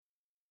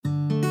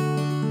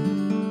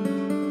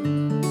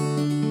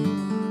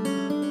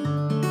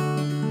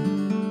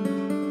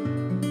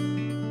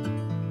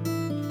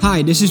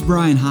Hi, this is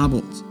Brian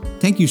Habold.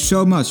 Thank you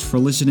so much for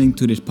listening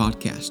to this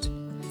podcast.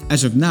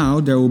 As of now,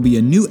 there will be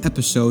a new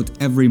episode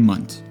every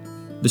month.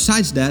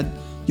 Besides that,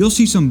 you'll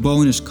see some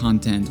bonus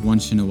content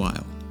once in a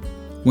while.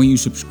 When you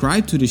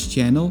subscribe to this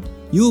channel,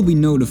 you will be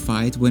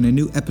notified when a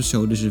new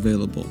episode is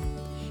available.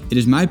 It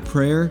is my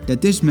prayer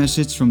that this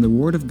message from the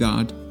Word of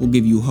God will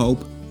give you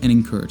hope and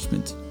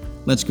encouragement.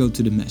 Let's go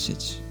to the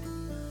message.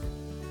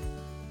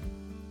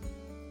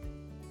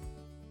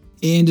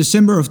 In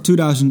December of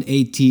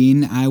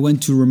 2018, I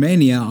went to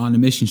Romania on a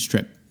mission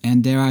trip,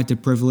 and there I had the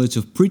privilege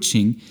of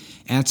preaching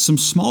at some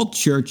small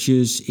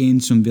churches in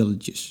some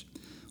villages.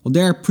 Well,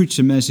 there I preached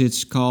a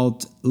message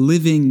called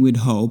Living with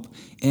Hope,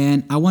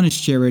 and I want to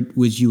share it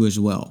with you as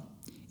well.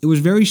 It was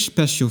very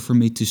special for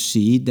me to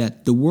see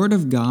that the Word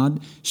of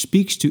God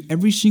speaks to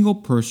every single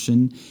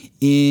person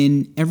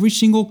in every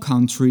single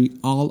country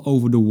all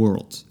over the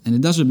world. And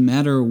it doesn't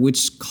matter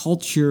which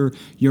culture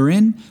you're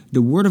in,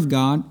 the Word of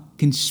God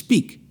can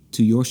speak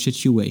to your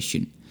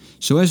situation.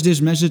 So as this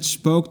message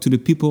spoke to the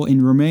people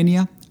in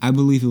Romania, I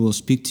believe it will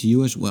speak to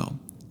you as well.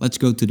 Let's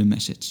go to the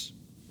message.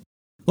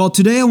 Well,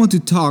 today I want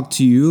to talk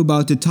to you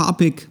about the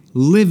topic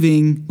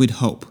living with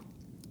hope.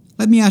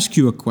 Let me ask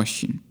you a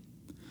question.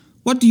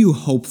 What do you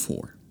hope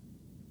for?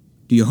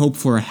 Do you hope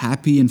for a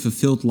happy and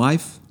fulfilled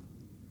life?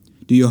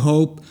 Do you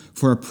hope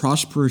for a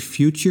prosperous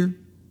future?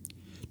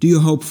 Do you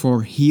hope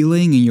for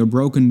healing in your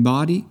broken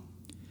body?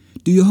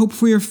 Do you hope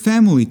for your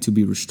family to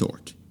be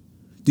restored?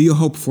 Do you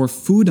hope for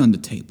food on the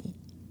table?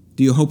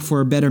 Do you hope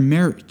for a better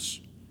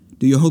marriage?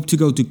 Do you hope to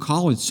go to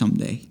college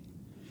someday?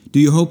 Do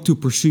you hope to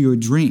pursue your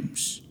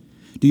dreams?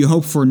 Do you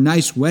hope for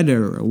nice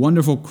weather, a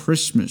wonderful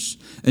Christmas,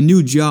 a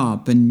new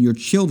job, and your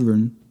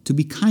children to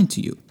be kind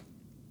to you?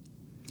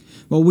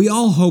 Well, we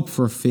all hope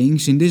for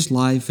things in this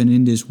life and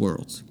in this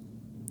world.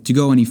 To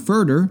go any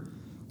further,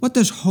 what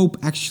does hope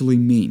actually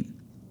mean?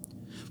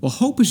 Well,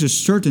 hope is a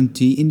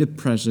certainty in the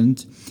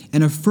present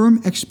and a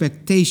firm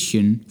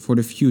expectation for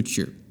the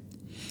future.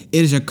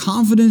 It is a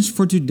confidence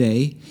for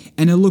today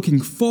and a looking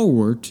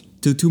forward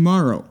to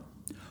tomorrow.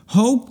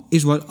 Hope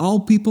is what all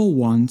people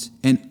want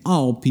and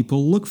all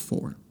people look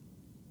for.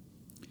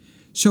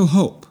 So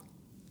hope,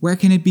 where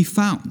can it be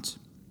found?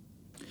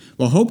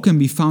 Well, hope can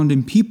be found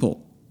in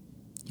people,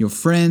 your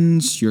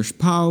friends, your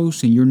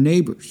spouse, and your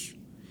neighbors.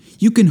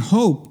 You can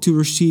hope to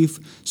receive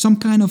some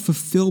kind of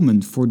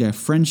fulfillment for their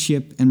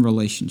friendship and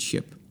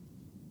relationship.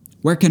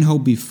 Where can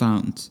hope be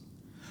found?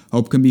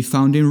 Hope can be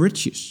found in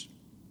riches.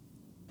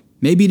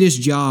 Maybe this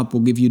job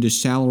will give you the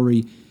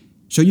salary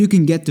so you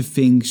can get the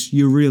things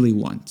you really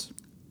want.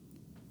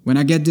 When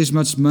I get this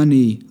much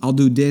money, I'll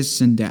do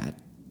this and that.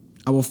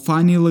 I will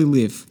finally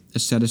live a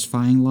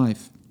satisfying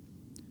life.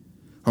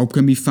 Hope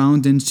can be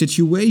found in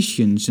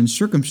situations and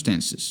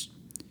circumstances.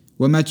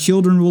 When my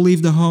children will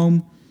leave the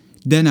home,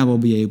 then I will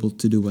be able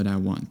to do what I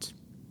want.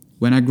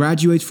 When I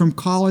graduate from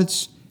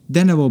college,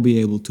 then I will be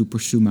able to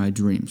pursue my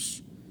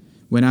dreams.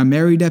 When I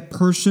marry that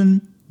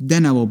person,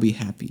 then I will be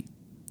happy.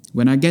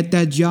 When I get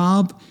that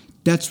job,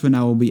 that's when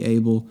I will be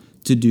able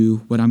to do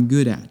what I'm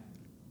good at.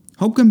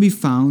 Hope can be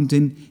found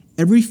in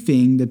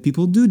everything that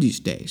people do these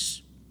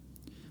days.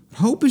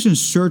 Hope is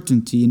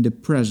uncertainty in the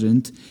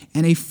present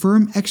and a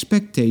firm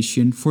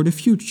expectation for the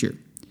future.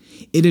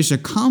 It is a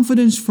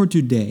confidence for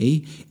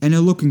today and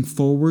a looking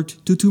forward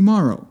to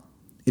tomorrow.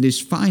 It is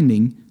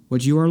finding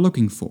what you are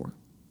looking for.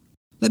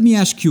 Let me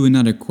ask you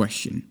another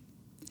question.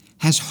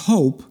 Has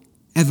hope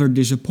ever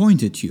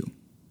disappointed you?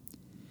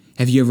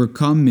 Have you ever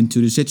come into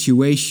the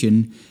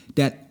situation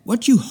that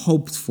what you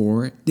hoped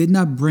for did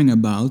not bring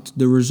about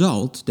the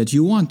result that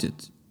you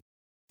wanted?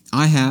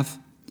 I have.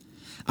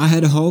 I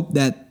had a hope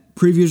that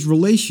previous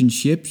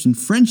relationships and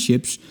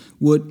friendships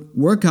would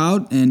work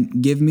out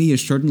and give me a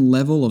certain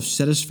level of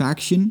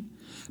satisfaction,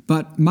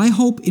 but my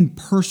hope in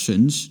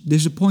persons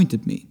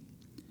disappointed me.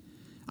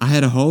 I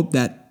had a hope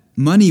that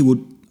money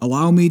would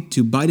allow me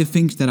to buy the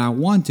things that I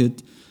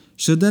wanted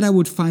so that I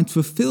would find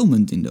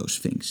fulfillment in those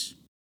things.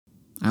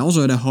 I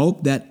also had a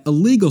hope that a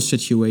legal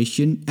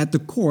situation at the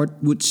court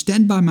would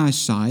stand by my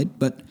side,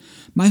 but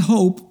my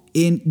hope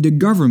in the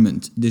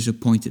government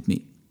disappointed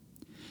me.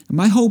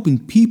 My hope in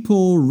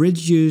people,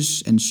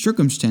 riches, and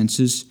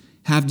circumstances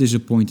have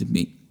disappointed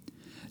me.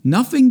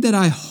 Nothing that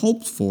I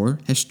hoped for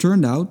has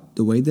turned out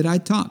the way that I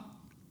thought.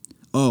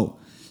 Oh,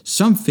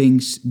 some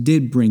things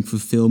did bring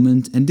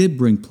fulfillment and did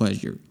bring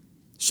pleasure.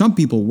 Some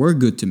people were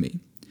good to me.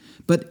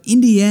 But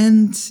in the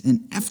end,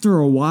 and after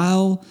a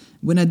while,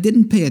 when I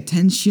didn't pay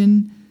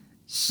attention,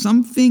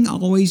 something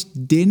always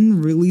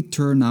didn't really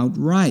turn out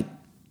right.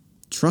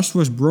 Trust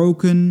was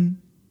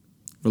broken,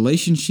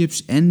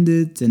 relationships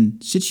ended,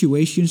 and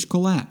situations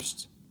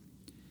collapsed.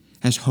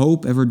 Has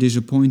hope ever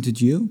disappointed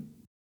you?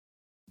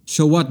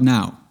 So what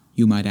now,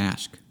 you might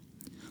ask?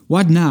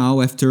 What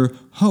now after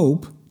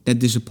hope that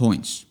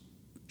disappoints?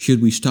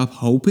 Should we stop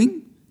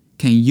hoping?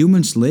 Can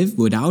humans live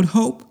without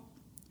hope?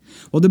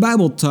 Well, the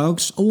Bible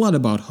talks a lot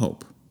about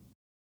hope.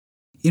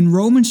 In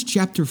Romans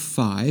chapter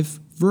 5,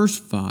 verse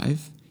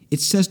 5, it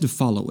says the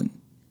following: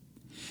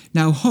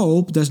 Now,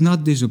 hope does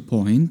not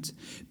disappoint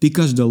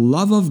because the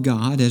love of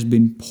God has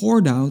been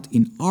poured out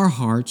in our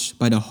hearts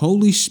by the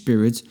Holy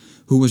Spirit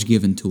who was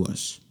given to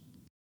us.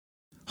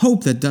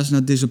 Hope that does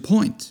not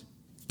disappoint.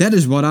 That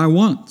is what I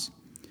want.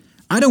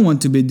 I don't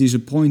want to be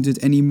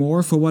disappointed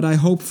anymore for what I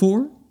hope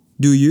for.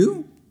 Do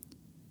you?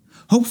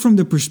 Hope from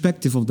the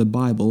perspective of the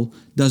Bible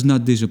does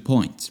not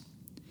disappoint.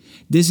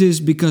 This is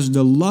because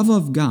the love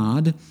of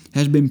God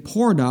has been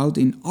poured out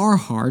in our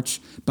hearts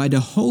by the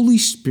Holy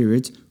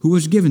Spirit who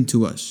was given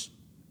to us.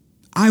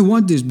 I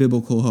want this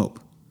biblical hope.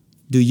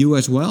 Do you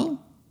as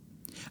well?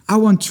 I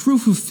want true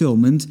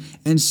fulfillment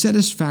and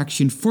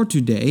satisfaction for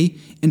today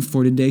and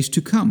for the days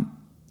to come.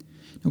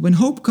 Now, when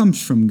hope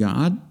comes from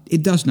God,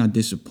 it does not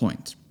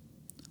disappoint.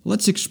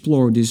 Let's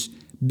explore this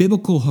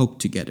biblical hope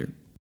together.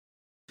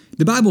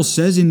 The Bible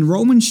says in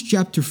Romans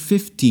chapter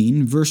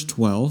 15, verse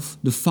 12,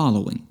 the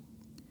following.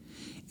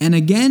 And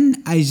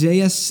again,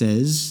 Isaiah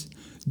says,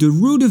 "The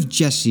root of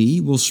Jesse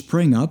will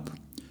spring up,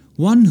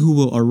 one who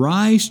will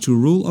arise to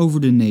rule over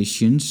the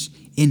nations.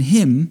 In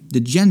him the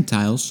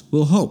Gentiles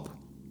will hope."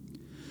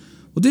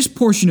 Well, this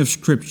portion of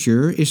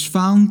Scripture is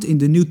found in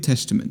the New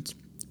Testament.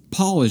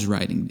 Paul is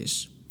writing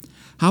this.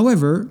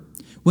 However,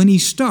 when he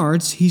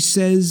starts, he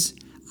says,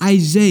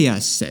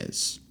 Isaiah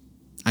says.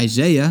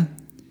 Isaiah,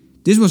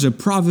 this was a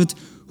prophet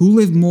who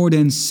lived more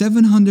than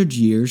 700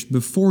 years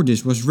before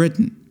this was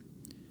written.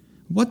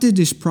 What did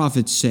this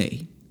prophet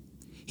say?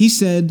 He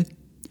said,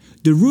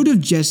 "The root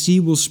of Jesse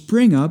will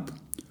spring up,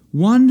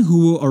 one who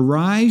will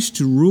arise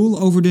to rule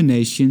over the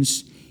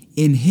nations.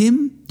 In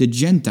him the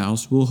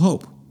Gentiles will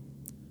hope."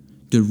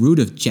 The root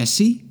of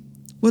Jesse?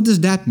 What does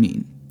that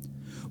mean?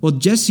 Well,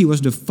 Jesse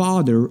was the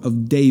father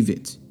of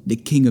David, the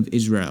king of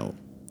Israel.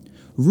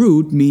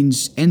 Root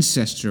means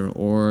ancestor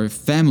or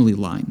family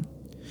line.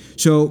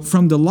 So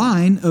from the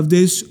line of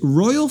this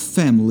royal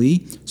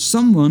family,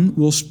 someone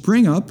will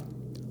spring up,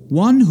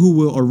 one who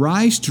will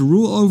arise to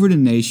rule over the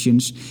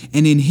nations,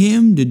 and in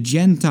him the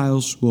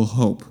Gentiles will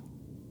hope.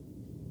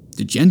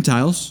 The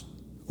Gentiles?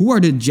 Who are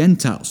the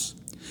Gentiles?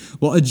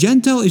 Well, a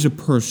Gentile is a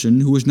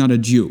person who is not a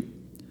Jew.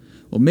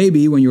 Well,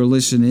 maybe when you're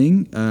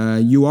listening,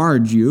 you are a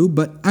Jew,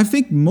 but I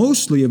think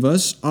mostly of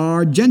us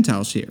are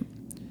Gentiles here.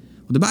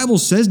 Well, the Bible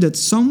says that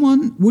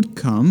someone would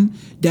come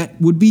that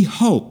would be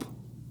hope.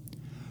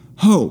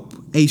 Hope,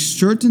 a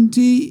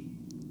certainty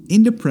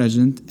in the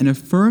present and a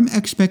firm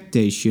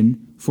expectation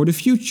for the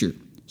future.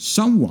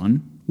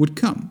 Someone would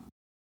come.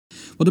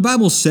 Well, the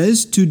Bible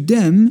says, "To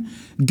them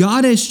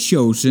God has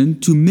chosen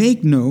to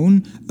make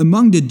known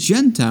among the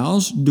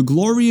Gentiles the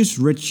glorious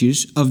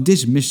riches of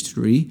this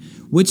mystery,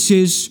 which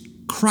is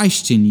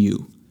Christ in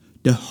you,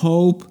 the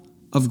hope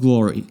of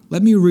glory."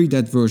 Let me read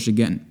that verse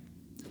again.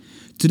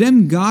 "To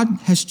them God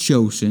has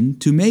chosen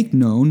to make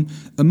known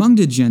among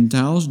the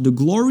Gentiles the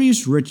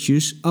glorious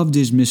riches of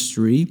this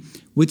mystery,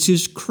 which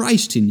is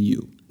Christ in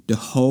you, the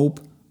hope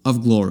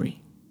of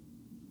glory."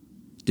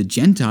 The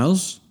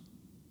Gentiles,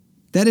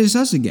 that is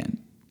us again.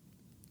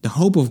 The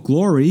hope of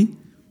glory,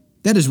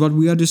 that is what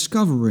we are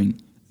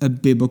discovering, a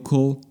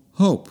biblical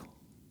hope.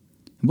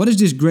 What is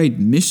this great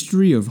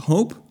mystery of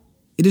hope?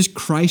 It is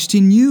Christ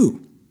in you.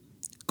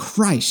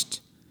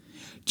 Christ.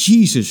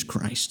 Jesus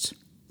Christ.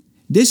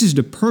 This is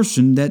the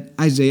person that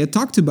Isaiah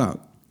talked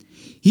about.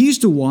 He is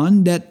the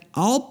one that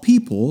all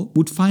people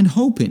would find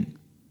hope in.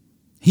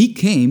 He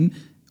came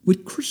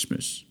with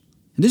Christmas.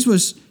 And this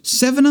was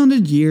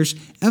 700 years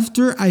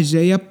after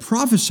Isaiah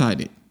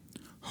prophesied it.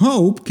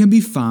 Hope can be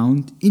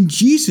found in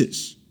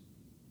Jesus.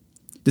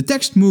 The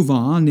text moves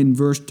on in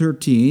verse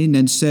 13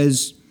 and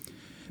says,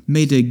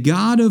 "May the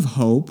God of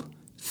hope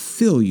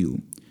fill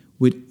you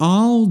with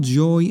all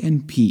joy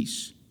and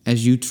peace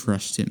as you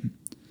trust him,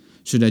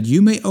 so that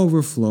you may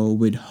overflow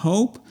with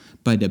hope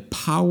by the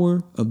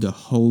power of the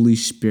Holy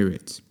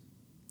Spirit."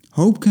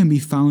 Hope can be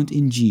found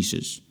in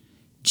Jesus.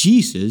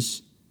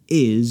 Jesus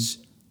is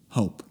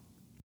hope.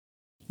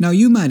 Now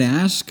you might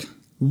ask,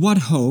 what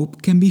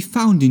hope can be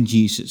found in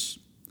Jesus?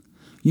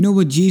 You know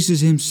what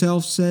Jesus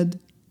himself said?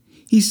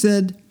 He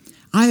said,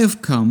 "I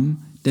have come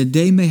that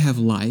they may have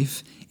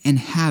life and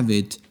have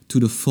it to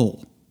the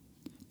full."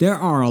 There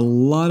are a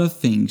lot of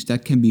things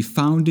that can be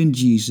found in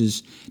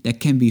Jesus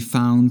that can be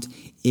found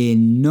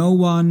in no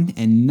one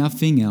and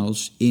nothing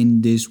else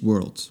in this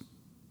world.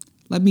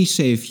 Let me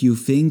say a few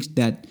things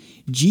that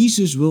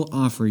Jesus will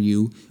offer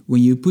you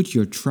when you put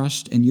your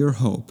trust and your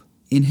hope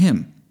in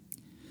him.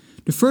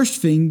 The first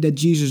thing that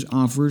Jesus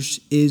offers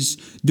is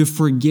the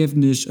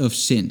forgiveness of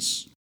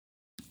sins.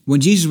 When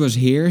Jesus was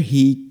here,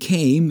 he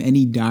came and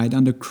he died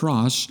on the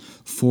cross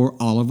for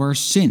all of our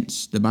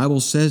sins. The Bible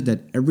says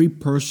that every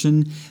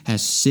person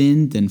has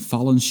sinned and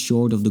fallen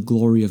short of the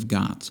glory of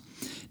God.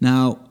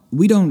 Now,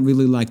 we don't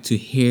really like to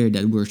hear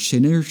that we're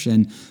sinners,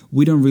 and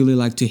we don't really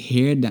like to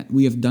hear that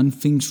we have done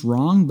things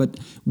wrong, but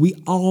we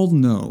all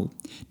know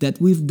that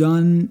we've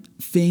done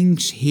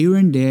things here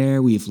and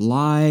there. We've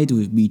lied,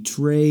 we've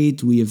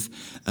betrayed, we have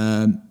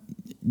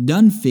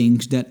done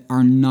things that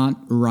are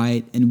not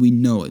right, and we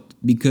know it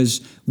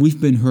because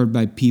we've been hurt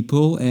by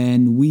people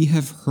and we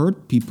have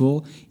hurt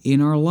people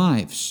in our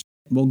lives.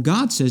 Well,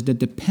 God says that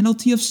the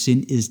penalty of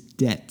sin is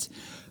death.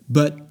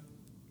 But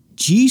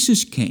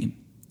Jesus came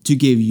to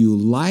give you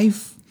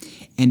life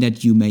and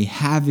that you may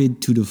have it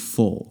to the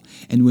full.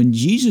 And when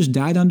Jesus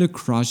died on the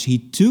cross, he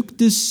took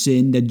the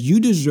sin that you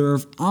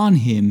deserve on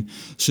him,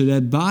 so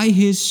that by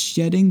his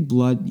shedding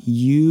blood,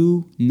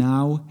 you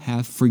now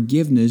have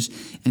forgiveness.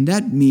 And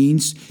that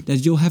means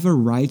that you'll have a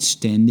right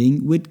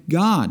standing with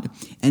God.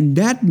 And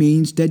that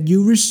means that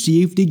you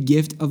receive the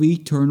gift of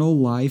eternal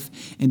life,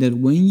 and that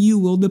when you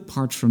will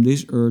depart from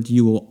this earth,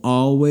 you will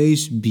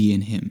always be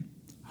in him.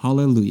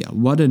 Hallelujah.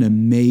 What an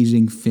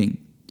amazing thing.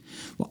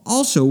 Well,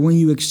 also, when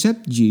you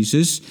accept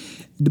Jesus,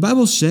 the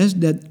Bible says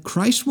that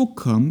Christ will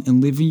come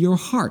and live in your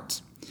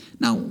heart.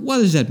 Now, what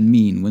does that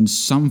mean when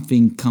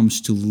something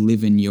comes to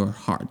live in your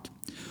heart?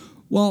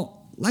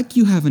 Well, like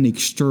you have an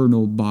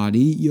external body,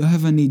 you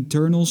have an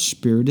eternal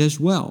spirit as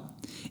well.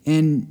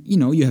 And,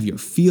 you have your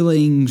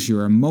feelings,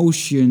 your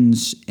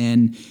emotions,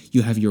 and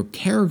you have your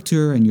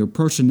character and your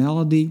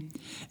personality.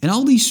 And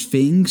all these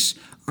things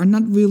are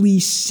not really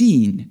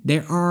seen. They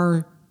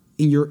are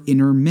in your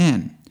inner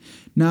man.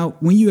 Now,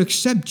 when you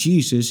accept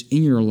Jesus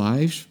in your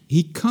life,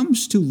 he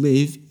comes to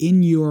live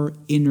in your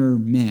inner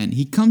man.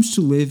 He comes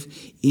to live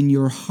in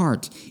your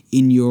heart,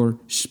 in your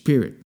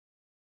spirit.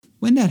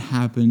 When that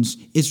happens,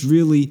 it's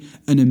really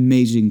an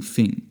amazing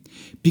thing.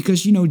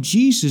 Because,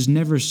 Jesus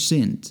never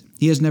sinned.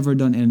 He has never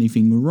done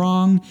anything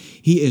wrong.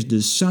 He is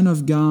the Son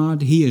of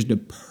God. He is the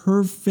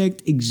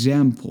perfect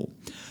example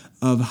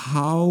of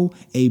how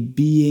a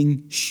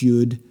being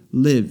should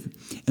live.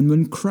 And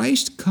when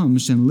Christ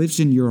comes and lives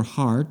in your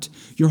heart,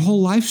 your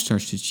whole life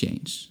starts to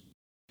change.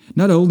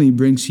 Not only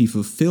brings he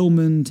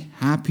fulfillment,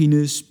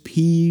 happiness,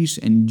 peace,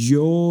 and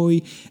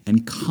joy,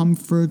 and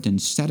comfort,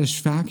 and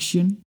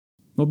satisfaction,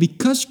 but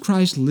because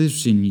Christ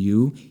lives in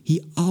you,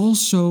 he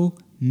also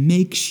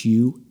makes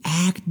you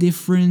act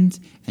different,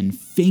 and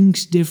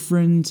thinks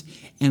different,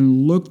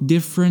 and look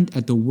different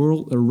at the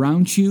world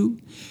around you,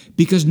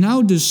 because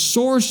now the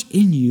source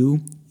in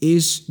you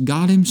is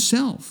God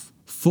himself,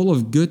 full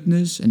of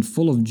goodness and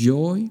full of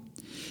joy.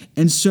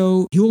 And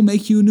so he will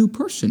make you a new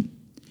person.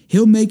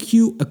 He'll make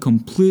you a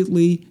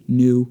completely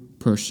new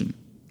person.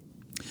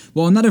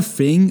 Well, another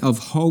thing of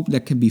hope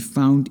that can be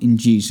found in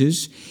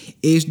Jesus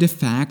is the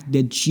fact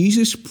that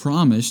Jesus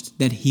promised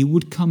that he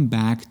would come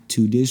back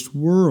to this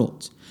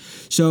world.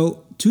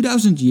 So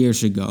 2,000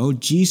 years ago,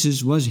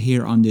 Jesus was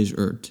here on this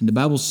earth. And the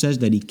Bible says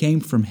that he came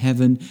from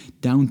heaven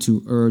down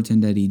to earth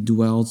and that he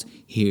dwelt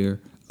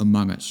here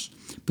among us.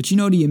 But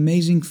the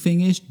amazing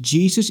thing is,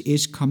 Jesus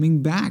is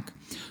coming back.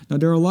 Now,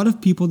 there are a lot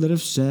of people that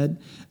have said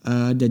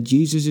that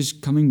Jesus is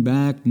coming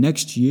back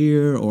next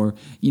year, or,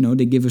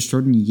 they give a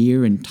certain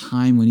year and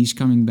time when he's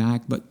coming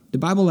back. But the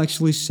Bible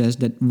actually says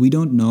that we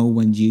don't know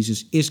when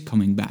Jesus is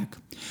coming back.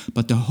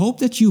 But the hope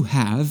that you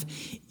have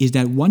is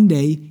that one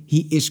day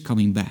he is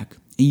coming back.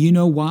 And you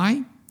know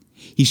why?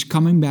 He's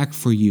coming back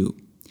for you.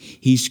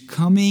 He's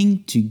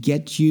coming to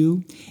get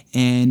you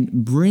and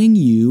bring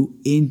you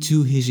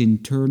into his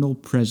eternal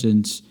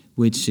presence,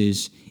 which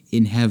is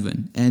in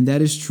heaven. And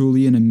that is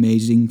truly an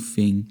amazing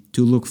thing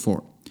to look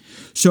for.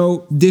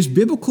 So this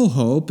biblical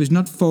hope is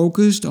not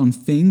focused on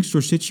things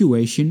or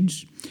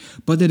situations,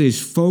 but it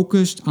is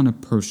focused on a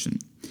person.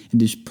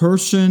 And this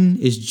person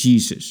is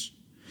Jesus.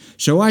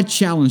 So I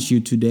challenge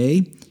you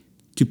today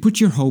to put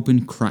your hope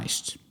in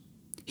Christ.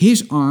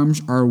 His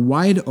arms are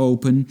wide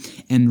open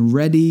and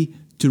ready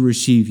to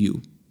receive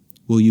you.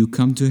 Will you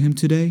come to him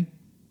today?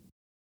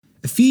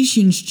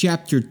 Ephesians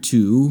chapter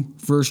 2,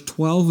 verse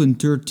 12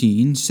 and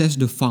 13 says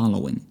the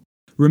following.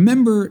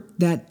 Remember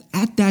that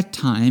at that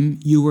time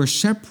you were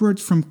separate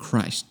from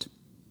Christ,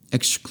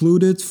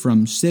 excluded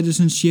from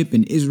citizenship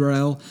in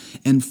Israel,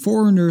 and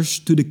foreigners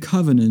to the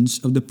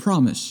covenants of the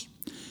promise,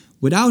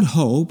 without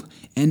hope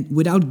and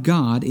without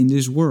God in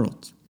this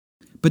world.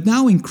 But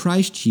now in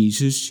Christ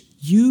Jesus,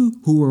 you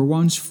who were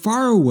once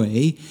far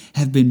away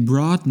have been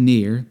brought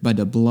near by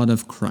the blood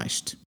of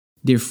Christ.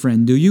 Dear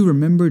friend, do you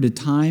remember the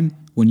time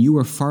when you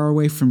were far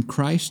away from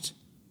Christ?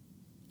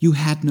 You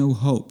had no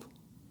hope.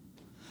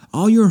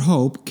 All your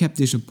hope kept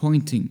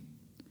disappointing.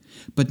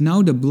 But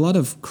now the blood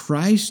of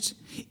Christ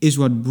is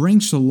what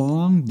brings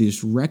along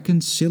this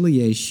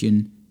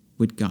reconciliation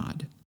with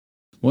God.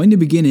 Well, in the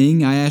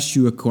beginning, I asked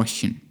you a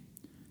question.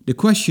 The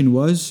question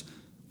was,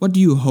 what do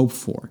you hope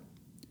for?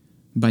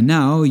 By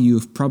now,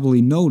 you've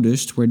probably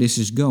noticed where this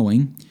is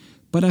going,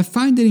 but I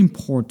find it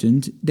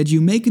important that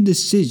you make a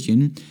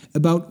decision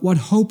about what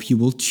hope you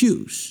will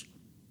choose.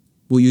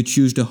 Will you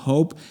choose the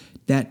hope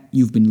that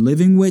you've been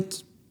living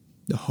with,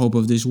 the hope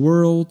of this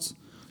world,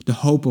 the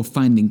hope of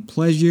finding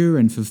pleasure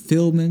and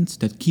fulfillment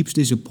that keeps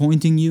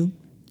disappointing you?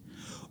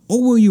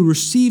 Or will you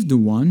receive the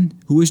one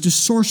who is the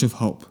source of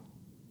hope?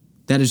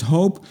 That is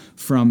hope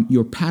from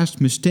your past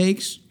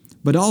mistakes,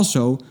 but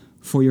also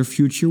for your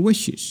future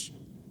wishes.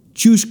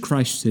 Choose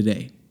Christ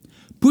today.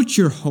 Put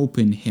your hope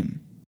in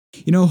him.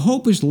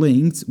 Hope is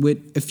linked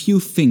with a few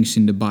things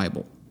in the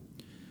Bible.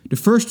 The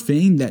first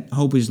thing that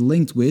hope is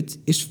linked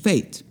with is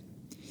faith.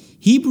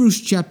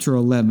 Hebrews chapter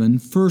 11,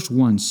 verse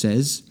 1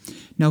 says,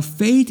 Now,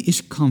 faith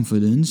is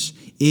confidence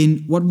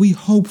in what we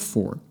hope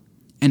for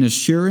and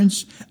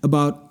assurance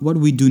about what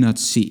we do not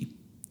see.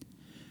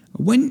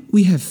 When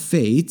we have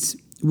faith,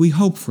 we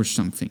hope for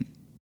something.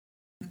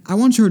 I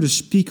once heard a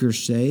speaker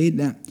say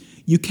that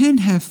you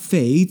can't have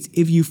faith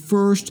if you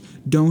first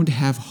don't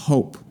have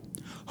hope.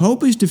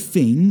 Hope is the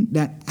thing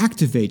that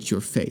activates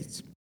your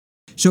faith.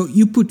 So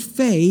you put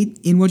faith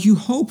in what you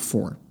hope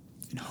for.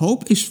 And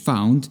hope is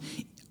found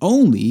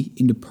only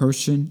in the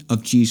person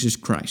of Jesus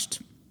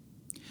Christ.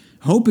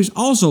 Hope is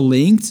also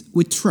linked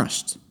with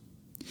trust.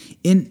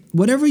 In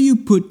whatever you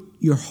put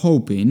your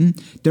hope in,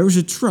 there is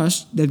a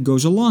trust that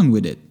goes along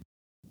with it.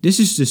 This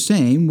is the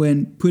same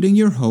when putting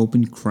your hope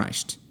in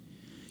Christ.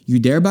 You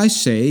thereby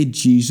say,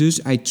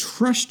 Jesus, I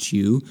trust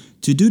you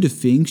to do the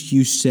things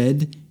you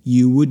said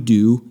you would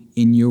do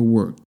in your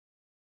word.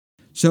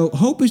 So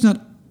hope is not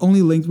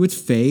only linked with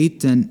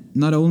faith and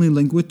not only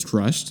linked with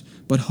trust,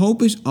 but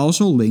hope is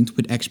also linked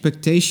with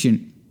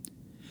expectation.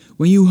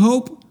 When you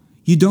hope,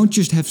 you don't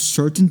just have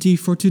certainty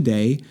for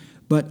today,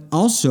 but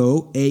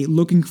also a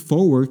looking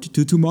forward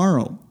to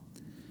tomorrow.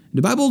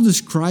 The Bible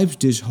describes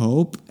this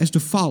hope as the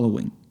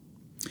following.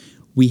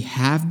 We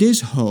have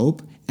this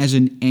hope as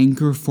an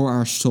anchor for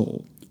our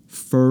soul,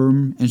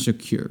 firm and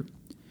secure.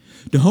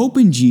 The hope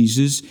in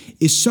Jesus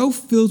is so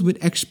filled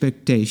with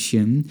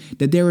expectation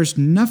that there is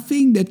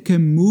nothing that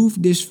can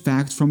move this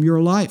fact from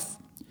your life.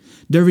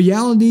 The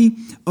reality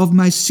of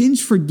my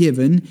sins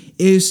forgiven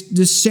is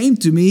the same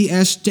to me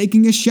as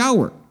taking a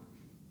shower.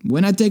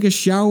 When I take a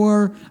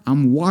shower,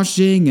 I'm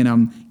washing and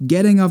I'm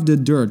getting off the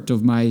dirt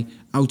of my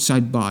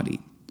outside body.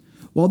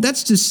 Well,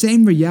 that's the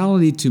same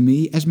reality to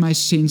me as my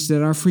sins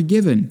that are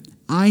forgiven.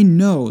 I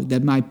know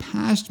that my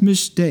past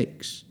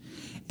mistakes,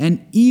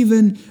 and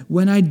even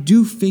when I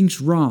do things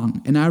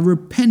wrong and I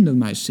repent of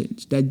my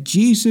sins, that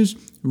Jesus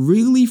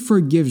really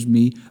forgives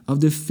me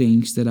of the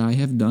things that I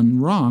have done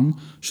wrong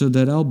so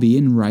that I'll be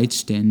in right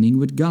standing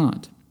with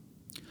God.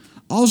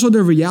 Also,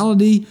 the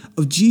reality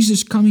of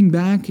Jesus coming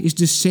back is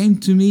the same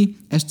to me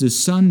as the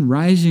sun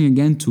rising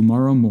again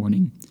tomorrow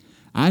morning.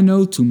 I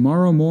know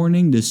tomorrow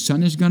morning the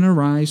sun is going to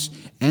rise,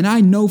 and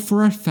I know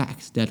for a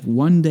fact that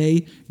one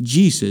day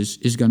Jesus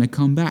is going to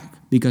come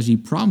back because he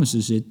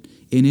promises it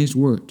in his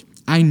word.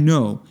 I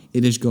know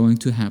it is going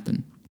to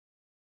happen.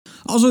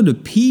 Also, the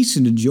peace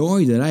and the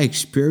joy that I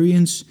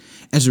experience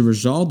as a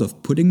result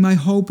of putting my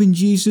hope in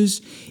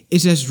Jesus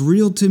is as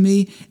real to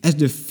me as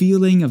the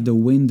feeling of the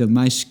wind of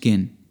my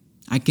skin.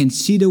 I can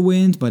see the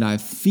wind, but I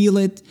feel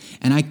it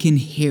and I can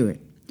hear it.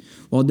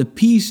 While the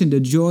peace and the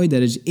joy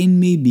that is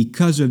in me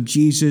because of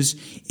Jesus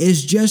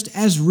is just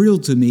as real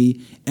to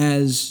me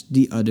as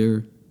the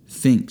other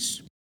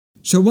things.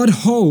 So what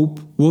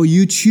hope will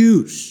you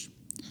choose?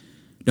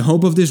 The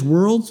hope of this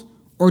world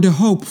or the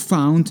hope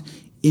found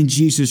in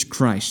Jesus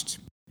Christ?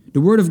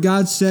 The Word of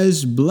God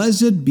says,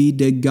 "Blessed be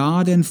the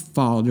God and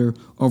Father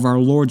of our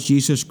Lord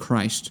Jesus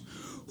Christ,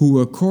 who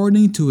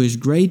according to his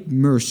great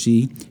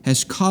mercy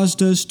has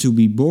caused us to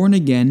be born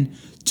again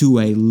to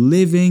a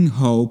living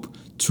hope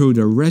through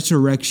the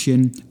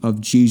resurrection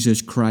of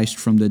Jesus Christ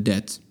from the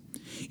dead."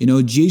 You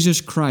know, Jesus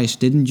Christ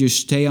didn't just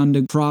stay on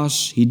the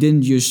cross. He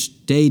didn't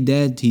just stay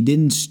dead. He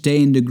didn't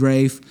stay in the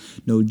grave.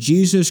 No,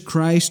 Jesus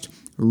Christ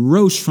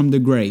rose from the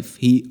grave.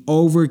 He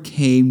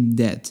overcame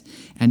death.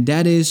 And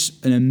that is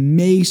an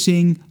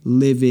amazing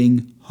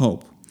living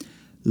hope.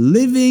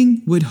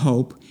 Living with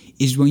hope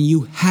is when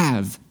you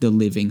have the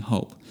living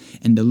hope.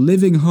 And the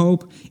living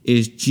hope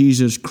is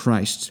Jesus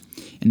Christ.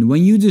 And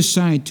when you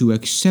decide to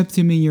accept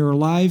him in your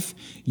life,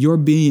 you're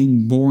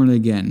being born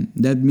again.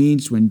 That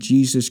means when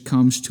Jesus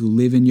comes to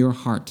live in your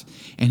heart,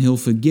 and he'll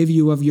forgive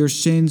you of your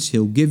sins,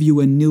 he'll give you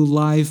a new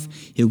life,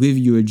 he'll give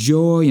you a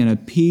joy and a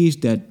peace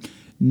that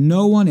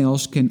no one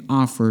else can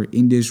offer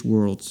in this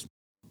world.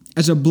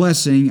 As a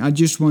blessing, I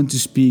just want to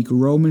speak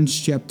Romans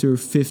chapter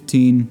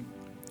 15,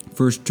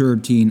 verse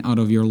 13 out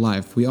of your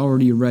life. We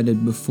already read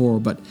it before,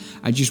 but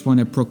I just want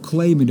to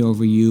proclaim it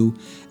over you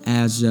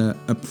as a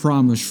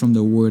promise from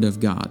the Word of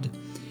God.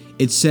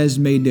 It says,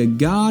 "May the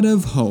God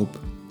of hope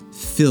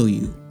fill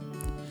you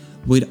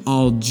with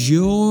all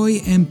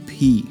joy and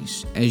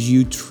peace as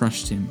you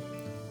trust him,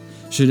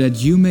 so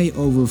that you may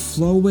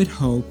overflow with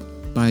hope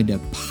by the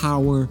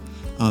power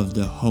of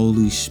the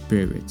Holy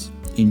Spirit."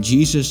 In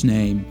Jesus'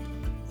 name,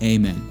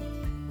 amen.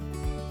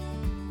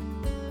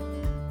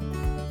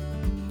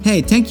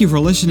 Hey, thank you for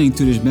listening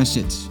to this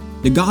message.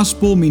 The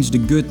gospel means the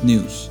good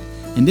news.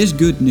 And this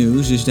good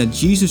news is that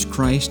Jesus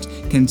Christ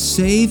can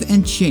save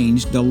and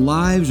change the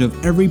lives of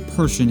every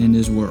person in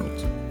this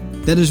world.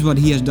 That is what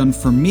he has done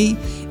for me,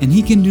 and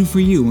he can do for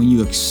you when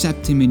you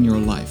accept him in your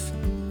life.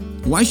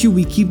 Why should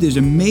we keep this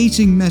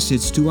amazing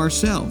message to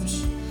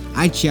ourselves?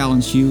 I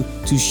challenge you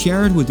to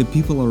share it with the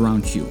people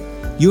around you.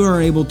 You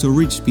are able to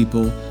reach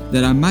people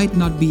that I might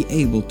not be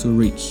able to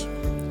reach.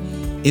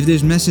 If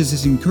this message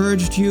has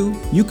encouraged you,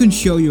 you can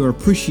show your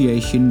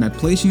appreciation by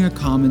placing a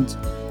comment,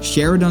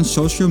 share it on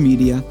social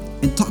media,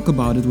 and talk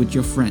about it with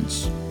your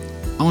friends.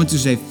 I want to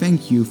say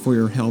thank you for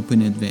your help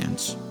in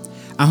advance.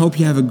 I hope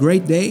you have a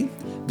great day.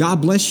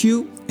 God bless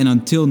you, and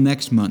until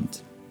next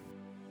month.